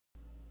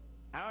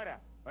Ahora,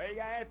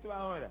 oiga esto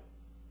ahora.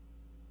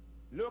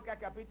 Lucas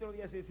capítulo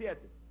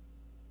 17,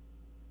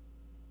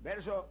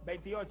 verso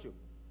 28,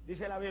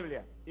 dice la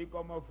Biblia: y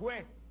como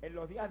fue en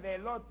los días de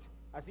Lot,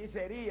 así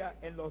sería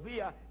en los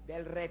días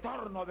del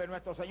retorno de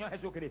nuestro Señor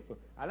Jesucristo.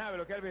 Alabe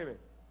lo que Él vive.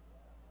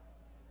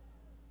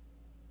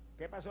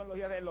 ¿Qué pasó en los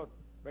días de Lot?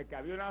 Pues que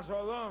había una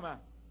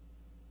Sodoma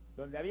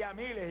donde había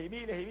miles y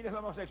miles y miles de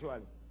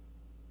homosexuales.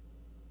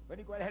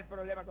 Bueno, ¿y cuál es el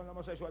problema con la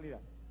homosexualidad?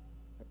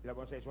 La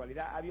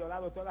homosexualidad ha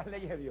violado todas las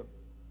leyes de Dios.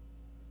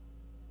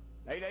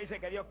 La Biblia dice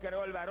que Dios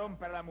creó el varón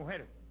para la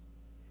mujer,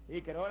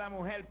 y creó la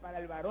mujer para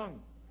el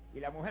varón, y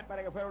la mujer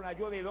para que fuera una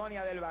ayuda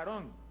idónea del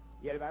varón,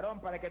 y el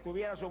varón para que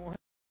tuviera su mujer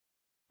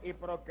y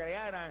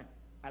procrearan,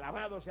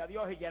 alabado sea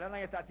Dios, y llenaran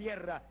esta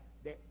tierra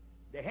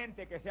de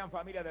gente que sean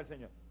familias del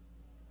Señor.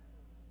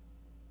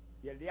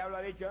 Y el diablo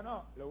ha dicho: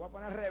 no, lo voy a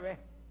poner al revés.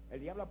 El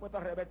diablo ha puesto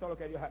al revés todo lo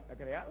que Dios ha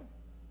creado.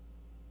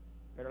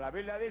 Pero la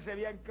Biblia dice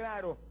bien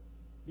claro,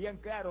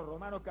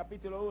 Romanos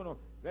capítulo 1,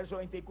 verso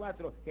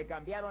 24, que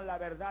cambiaron la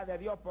verdad de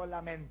Dios por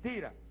la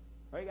mentira.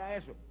 Oiga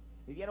eso.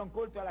 Y dieron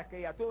culto a las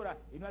criaturas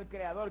y no al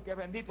Creador, que es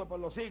bendito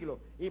por los siglos.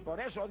 Y por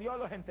eso Dios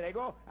los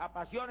entregó a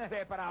pasiones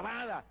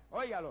depravadas.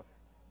 Óigalo.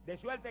 De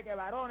suerte que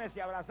varones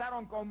se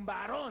abrazaron con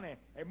varones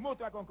en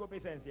mutua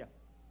concupiscencia.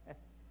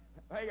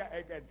 Oiga,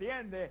 el que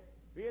entiende,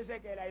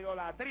 fíjese que la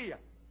idolatría,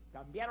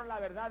 cambiaron la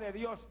verdad de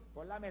Dios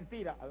por la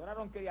mentira.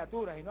 Adoraron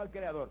criaturas y no al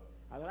Creador.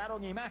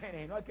 Adoraron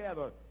imágenes y no al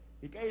Creador.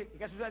 ¿Y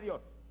qué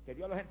sucedió? Que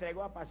Dios los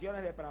entregó a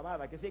pasiones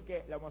depravadas. Que sí,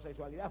 que la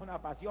homosexualidad es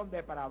una pasión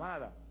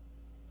depravada.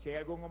 Si hay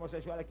algún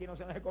homosexual aquí, no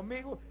se enoje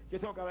conmigo. Yo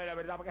tengo que ver la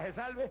verdad para que se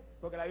salve,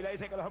 porque la Biblia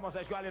dice que los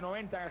homosexuales no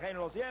entran al reino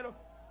de los cielos.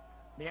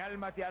 Mi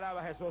alma te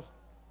alaba, Jesús.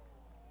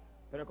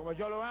 Pero como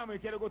yo lo amo y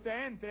quiero que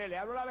usted entre, le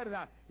hablo la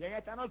verdad. Y en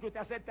esta noche usted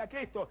acepta a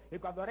Cristo, y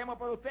cuando oremos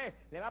por usted,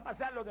 le va a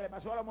pasar lo que le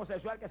pasó al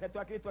homosexual que aceptó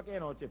a Cristo aquí de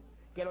noche.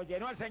 Que lo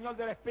llenó el Señor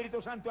del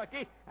Espíritu Santo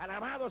aquí,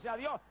 alabado sea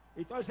Dios,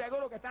 y estoy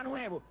seguro que está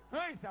nuevo.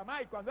 ¡Ay,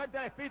 Samay! Cuando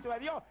entra el Espíritu de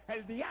Dios,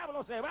 el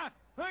diablo se va.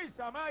 ¡Ay,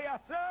 Samay!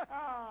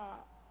 ¡Aseja!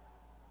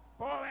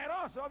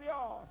 ¡Poderoso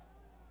Dios!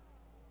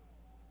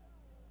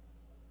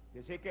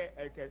 Dice que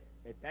el que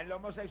está en la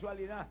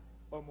homosexualidad,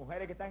 o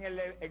mujeres que están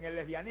en el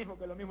lesbianismo,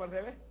 que es lo mismo al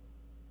revés,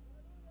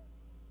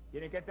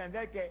 tienen que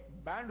entender que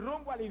van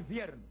rumbo al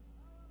infierno.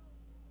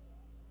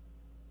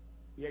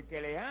 Y el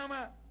que le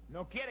ama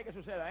no quiere que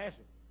suceda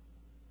eso.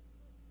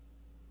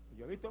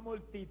 Yo he visto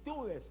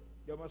multitudes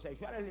de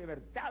homosexuales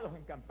libertados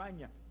en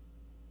campaña,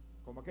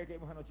 como aquel que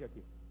vimos anoche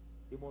aquí,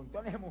 y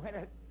montones de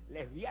mujeres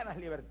lesbianas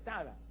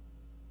libertadas,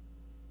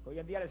 que hoy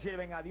en día le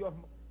sirven a Dios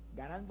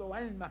ganando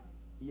almas,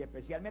 y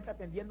especialmente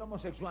atendiendo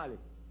homosexuales,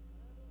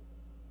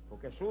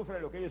 porque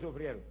sufren lo que ellos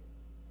sufrieron.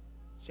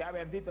 Sea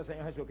bendito el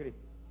Señor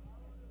Jesucristo.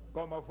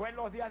 Como fue en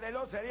los días de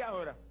Lot, sería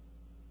ahora.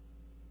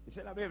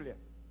 Dice la Biblia.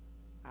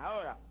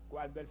 Ahora,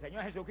 cuando el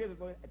Señor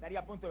Jesucristo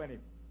estaría a punto de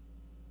venir.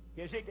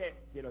 Quiere decir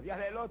que en los días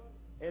de Lot,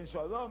 en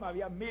Sodoma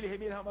había miles y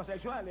miles de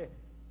homosexuales.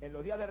 En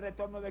los días del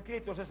retorno de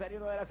Cristo se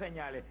salieron de las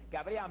señales, que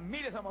habría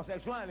miles de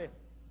homosexuales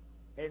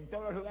en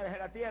todos los lugares de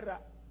la tierra,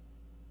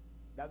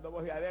 dando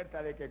voz de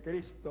alerta de que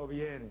Cristo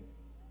viene.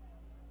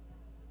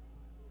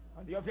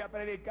 Cuando yo fui a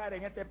predicar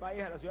en este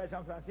país, a la ciudad de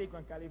San Francisco,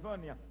 en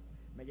California,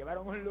 me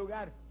llevaron a un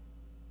lugar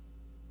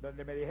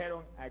donde me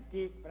dijeron: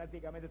 aquí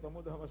prácticamente todo el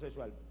mundo es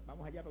homosexual,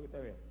 vamos allá para que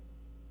usted vea.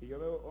 Y yo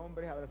veo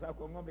hombres abrazados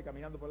con hombres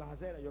caminando por las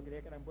aceras. Yo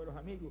creía que eran buenos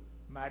amigos,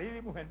 marido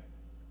y mujer.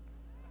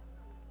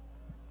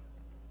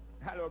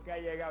 A lo que ha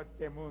llegado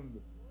este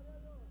mundo.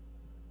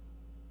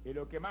 Y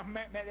lo que más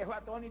me dejó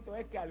atónito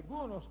es que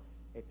algunos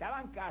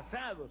estaban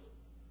casados,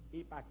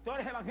 y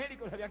pastores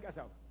evangélicos se habían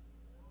casado.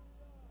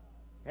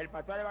 El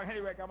pastor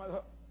evangélico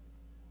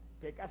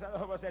que casa a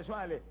dos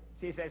homosexuales,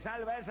 si se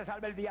salva él, se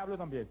salva el diablo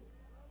también.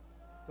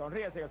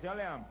 Sonríese, que el Señor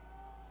le ama.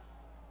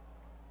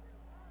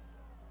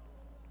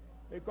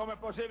 ¿Y cómo es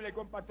posible que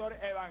un pastor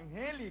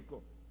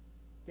evangélico,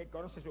 que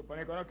se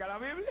supone que conozca la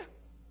Biblia,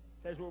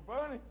 se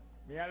supone,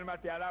 mi alma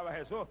te alaba,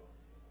 Jesús,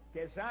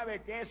 que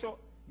sabe que eso,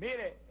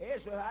 mire,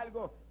 eso es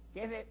algo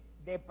que es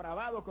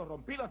depravado,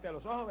 corrompido ante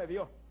los ojos de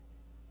Dios,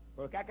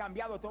 porque ha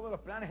cambiado todos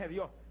los planes de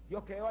Dios.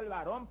 Dios creó al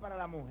varón para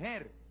la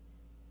mujer,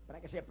 para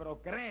que se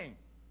procreen,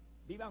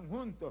 vivan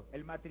juntos.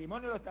 El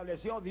matrimonio lo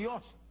estableció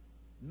Dios,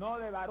 no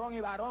de varón y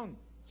varón,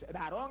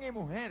 varón y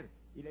mujer.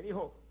 Y le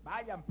dijo: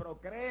 vayan,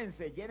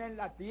 procréense, llenen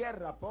la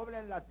tierra,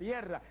 poblen la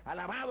tierra,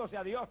 alabado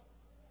sea Dios,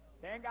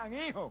 tengan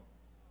hijos.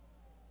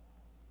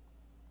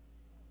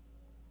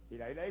 Y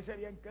la Biblia dice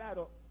bien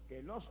claro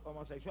que los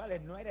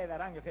homosexuales no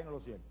heredarán el reino de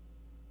los cielos.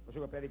 Por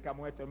eso que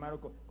predicamos esto, hermano,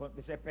 con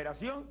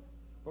desesperación,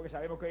 porque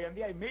sabemos que hoy en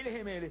día hay miles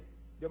y miles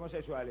de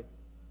homosexuales.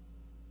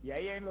 Y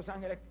ahí en Los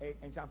Ángeles,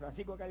 en San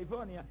Francisco,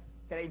 California,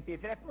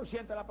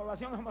 33% de la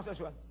población es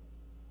homosexual.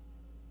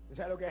 ¿Usted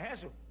sabe lo que es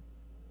eso?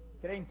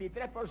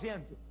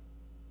 33%.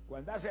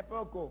 Cuando hace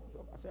poco,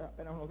 hace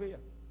apenas unos días,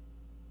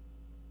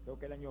 creo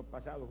que el año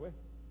pasado fue,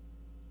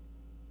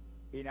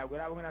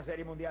 inauguramos una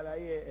serie mundial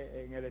ahí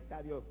en el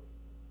estadio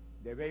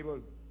de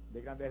béisbol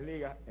de Grandes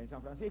Ligas en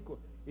San Francisco.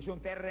 Hizo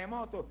un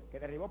terremoto que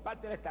derribó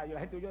parte del estadio,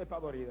 la gente huyó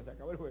despavorida, se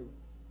acabó el juego.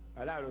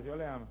 Alablo, Dios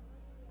le ama.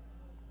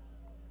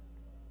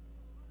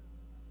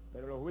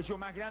 Pero los juicios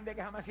más grandes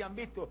que jamás se han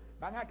visto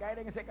van a caer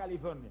en ese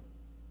California.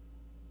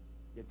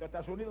 Y en todo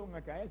Estados Unidos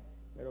van a caer.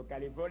 Pero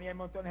California hay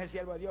montones de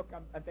siervos de Dios que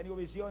han tenido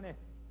visiones,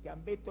 que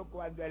han visto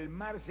cuando el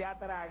mar se ha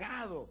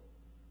tragado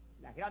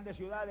las grandes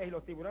ciudades y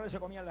los tiburones se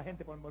comían la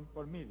gente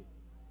por miles.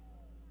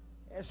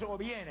 Eso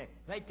viene,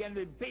 no hay quien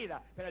lo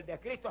impida, pero el de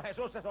Cristo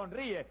Jesús se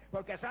sonríe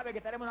porque sabe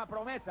que tenemos una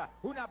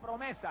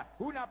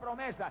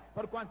promesa,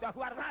 por cuanto has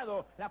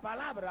guardado la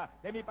palabra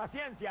de mi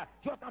paciencia,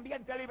 yo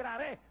también te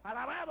libraré.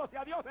 Alabado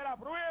sea Dios de la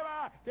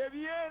prueba que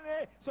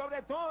viene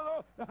sobre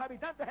todos los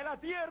habitantes de la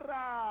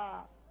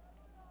tierra.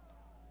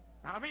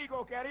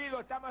 Amigo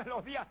querido, estamos en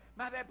los días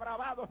más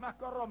depravados, más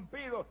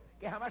corrompidos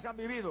que jamás han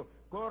vivido.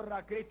 Corra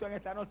a Cristo en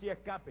esta noche y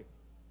escape.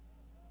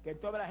 Que en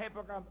todas las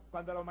épocas,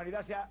 cuando la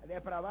humanidad se ha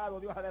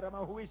depravado, Dios ha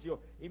derramado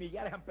juicio y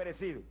millares han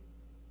perecido.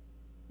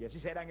 Y así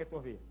será en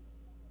estos días.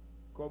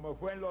 Como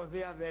fue en los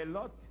días de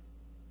Lot,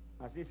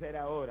 así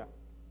será ahora.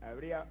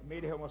 Habría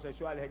miles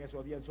homosexuales en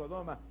esos días en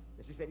Sodoma,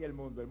 y así sería el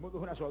mundo. El mundo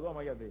es una Sodoma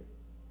hoy en día.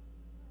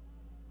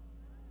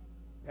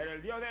 Pero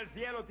el Dios del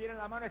cielo tiene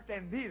la mano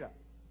extendida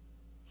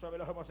sobre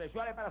los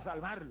homosexuales para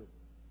salvarlos,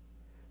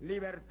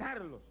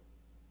 libertarlos,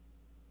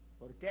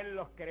 porque Él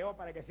los creó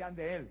para que sean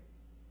de Él.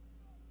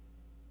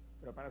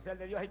 Pero para ser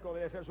de Dios hay que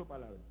obedecer su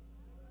palabra.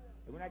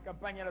 En una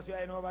campaña en la ciudad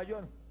de Nueva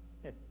York,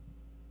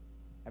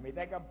 a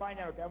mitad de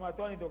campaña nos quedamos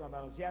atónitos cuando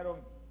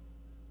anunciaron,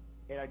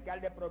 el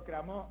alcalde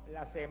proclamó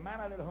la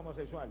semana de los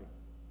homosexuales.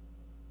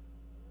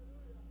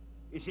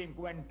 Y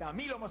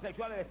 50.000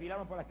 homosexuales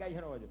desfilaron por las calles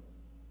de Nueva York.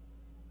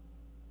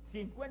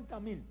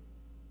 50.000.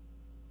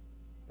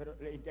 Pero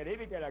lo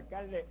increíble es que el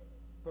alcalde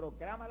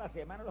proclama la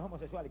semana de los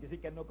homosexuales, que decir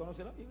que él no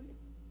conoce la Biblia.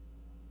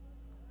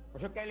 Por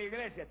eso es que la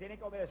iglesia tiene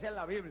que obedecer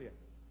la Biblia.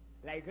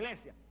 La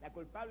iglesia, la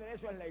culpable de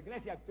eso es la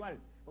iglesia actual.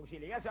 Porque si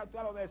la iglesia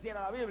actual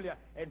obedeciera la Biblia,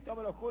 en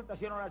todos los cultos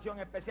hacía una oración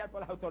especial por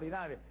las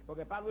autoridades.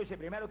 Porque Pablo dice,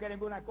 primero que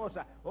ninguna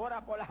cosa,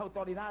 ora por las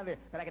autoridades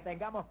para que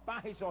tengamos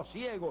paz y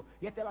sosiego.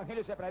 Y este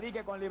evangelio se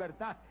predique con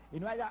libertad. Y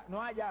no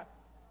haya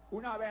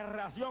una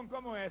aberración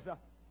como esa,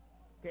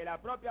 que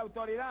la propia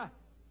autoridad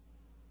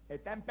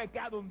está en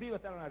pecado, hundido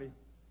hasta la nariz.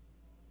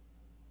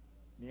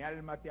 Mi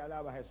alma te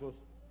alaba, Jesús.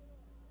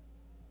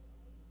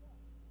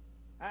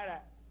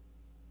 Ahora,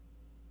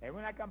 en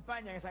una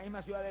campaña en esa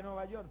misma ciudad de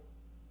Nueva York,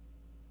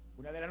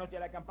 una de las noches de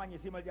la campaña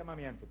hicimos el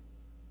llamamiento.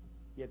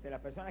 Y entre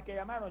las personas que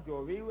llamaron,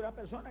 yo vi una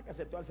persona que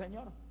aceptó al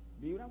Señor,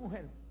 vi una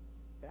mujer,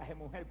 traje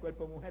mujer,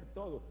 cuerpo mujer,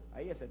 todo,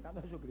 ahí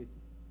aceptando a Jesucristo.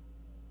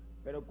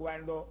 Pero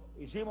cuando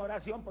hicimos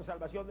oración por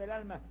salvación del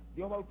alma,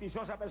 Dios bautizó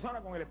a esa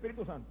persona con el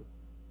Espíritu Santo.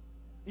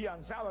 Y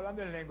ansaba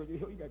hablando en lengua. Yo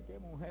dije, oiga, qué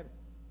mujer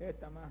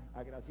esta más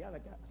agraciada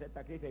que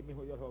acepta a Cristo y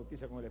mismo Dios lo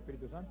bautiza con el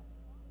Espíritu Santo.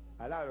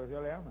 Alabado,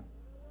 Dios le ama.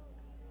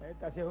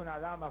 Esta sí es una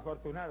dama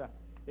afortunada.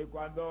 Y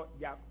cuando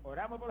ya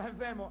oramos por los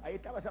enfermos, ahí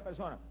estaba esa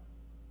persona.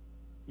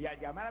 Y al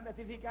llamar a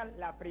testificar,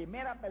 la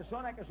primera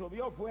persona que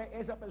subió fue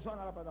esa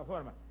persona a la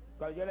plataforma.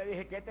 Cuando yo le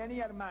dije, ¿qué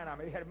tenía hermana?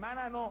 Me dije,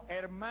 hermana no,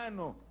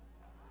 hermano.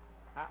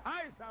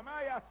 ¡Ay,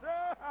 Samaya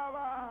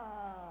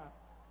Saba!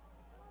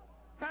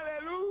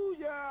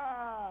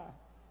 ¡Aleluya!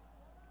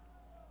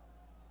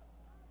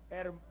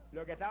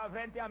 Lo que estaba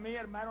frente a mí,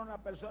 hermano, una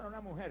persona, una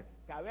mujer.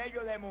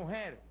 Cabello de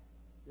mujer,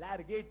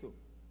 larguito.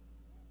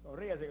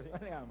 Sonríase que el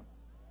Señor le ama.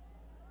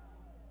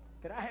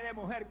 Traje de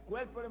mujer,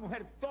 cuerpo de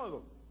mujer,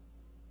 todo.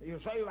 Y yo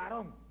soy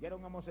varón, y era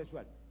un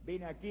homosexual.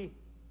 Vine aquí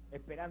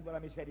esperando la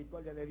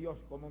misericordia de Dios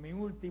como mi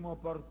última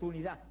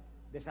oportunidad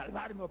de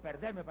salvarme o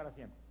perderme para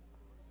siempre.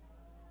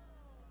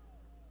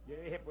 Yo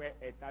le dije, pues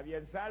está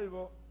bien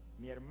salvo,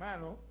 mi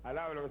hermano,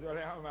 alaba lo que Dios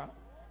le ama.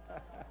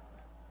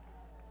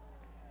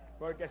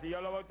 Porque si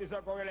yo lo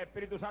bautizo con el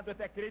Espíritu Santo,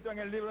 está escrito en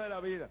el libro de la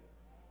vida.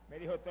 Me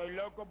dijo, estoy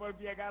loco por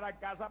llegar a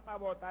casa para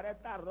botar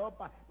esta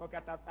ropa, porque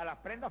hasta las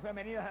prendas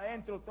femeninas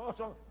adentro,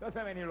 todo es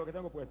femenino lo que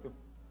tengo puesto.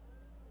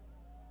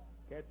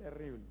 Qué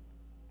terrible.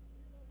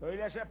 Estoy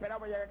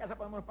desesperado por llegar a casa para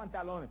ponerme unos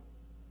pantalones.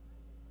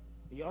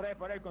 Y yo oré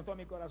por él con todo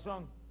mi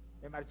corazón,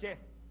 me marché.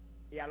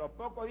 Y a los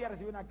pocos días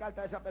recibí una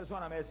carta de esa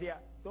persona, me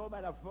decía,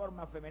 todas las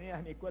formas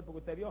femeninas de mi cuerpo que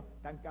usted vio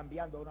están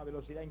cambiando a una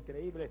velocidad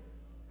increíble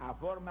a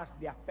formas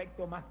de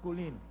aspecto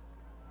masculino.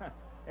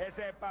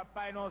 Ese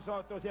papá de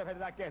nosotros, si es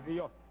verdad que es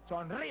Dios.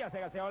 Sonríase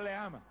que el Señor le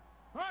ama.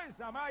 ¡Ay,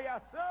 Samaya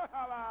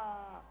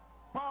Saba!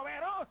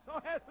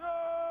 ¡Poderoso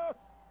Jesús!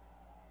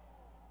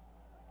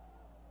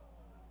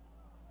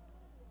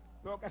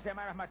 Pocas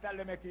semanas más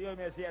tarde me escribió y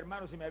me decía,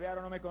 hermano, si me ve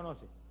ahora no me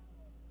conoce.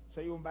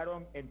 Soy un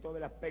varón en todo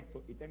el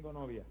aspecto y tengo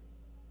novia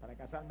para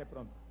casarme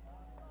pronto.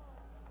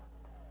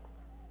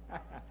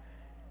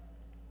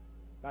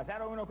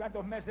 Pasaron unos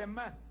cuantos meses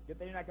más. Yo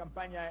tenía una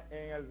campaña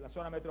en la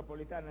zona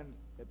metropolitana, en el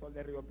sector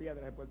de Río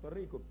Piedras, de Puerto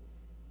Rico.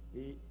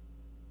 Y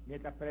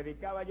mientras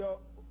predicaba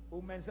yo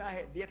un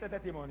mensaje, di este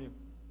testimonio.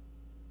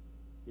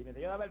 Y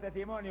mientras yo daba el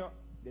testimonio,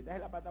 detrás de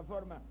la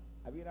plataforma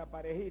había una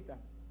parejita,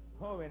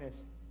 jóvenes,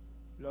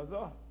 los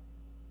dos,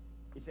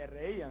 y se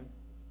reían.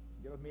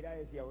 Yo los miraba y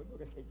decía, bueno,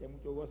 que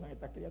mucho gozan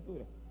estas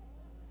criaturas.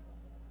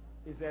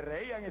 Y se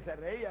reían,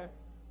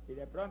 y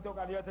de pronto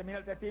cuando yo terminé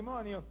el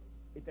testimonio,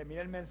 Y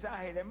terminé el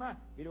mensaje y demás.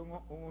 Y un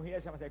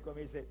mujer se me acercó y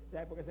me dice,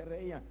 ¿sabe por qué se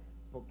reían?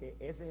 Porque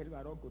ese es el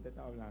varón que usted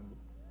estaba hablando.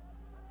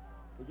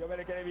 Y yo me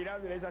le quedé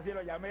mirando y le hice así,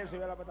 lo llamé y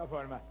subí a la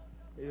plataforma.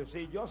 Y yo,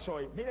 sí, yo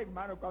soy. Mire,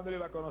 hermano, cuando lo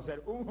iba a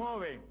conocer, un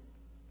joven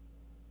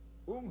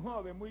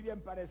muy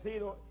bien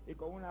parecido y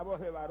con una voz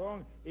de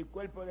varón y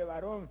cuerpo de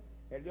varón.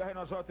 El Dios de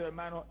nosotros,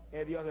 hermano,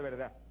 es Dios de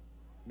verdad.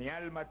 Mi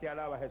alma te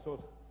alaba, Jesús.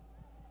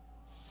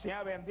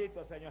 Sea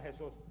bendito, Señor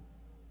Jesús.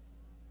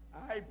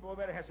 Ay,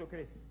 poder de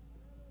Jesucristo.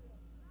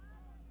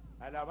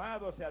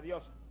 Alabado sea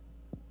Dios.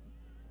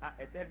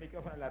 Este es el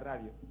micrófono de la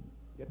radio.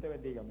 Dios te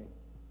bendiga, amigo.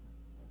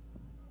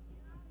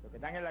 Los que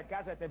están en la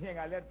casa estén bien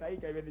alerta ahí,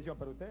 que hay bendición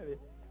para ustedes.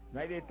 No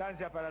hay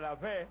distancia para la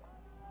fe.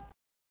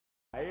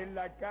 Ahí en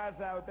la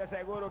casa usted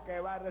seguro que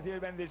va a recibir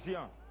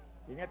bendición.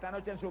 Y en esta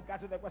noche en su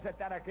casa usted puede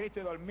aceptar a Cristo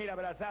y dormir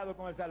abrazado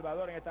con el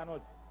Salvador en esta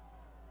noche.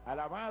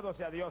 Alabado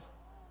sea Dios.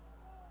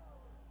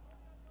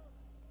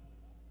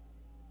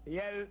 Y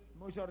él,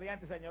 muy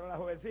sonriente, señaló a la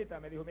jovencita.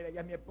 Me dijo, mira,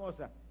 ella es mi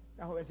esposa.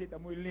 Una jovencita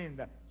muy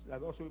linda.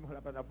 Las dos subimos a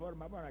la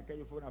plataforma. Bueno,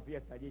 aquello fue una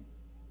fiesta allí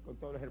con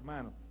todos los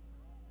hermanos.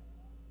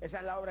 Esa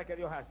es la obra que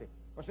Dios hace.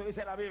 Por eso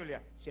dice la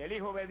Biblia, si el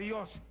Hijo de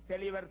Dios te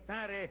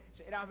libertare,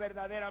 serás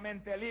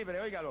verdaderamente libre.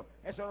 Óigalo,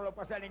 eso no lo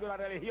puede hacer ninguna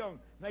religión.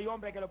 No hay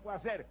hombre que lo pueda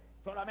hacer.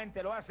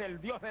 Solamente lo hace el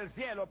Dios del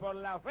cielo por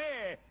la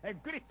fe en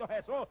Cristo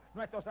Jesús,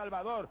 nuestro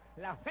Salvador.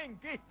 La fe en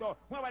Cristo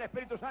mueve al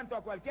Espíritu Santo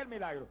a cualquier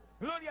milagro.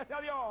 ¡Gloria sea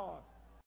a Dios!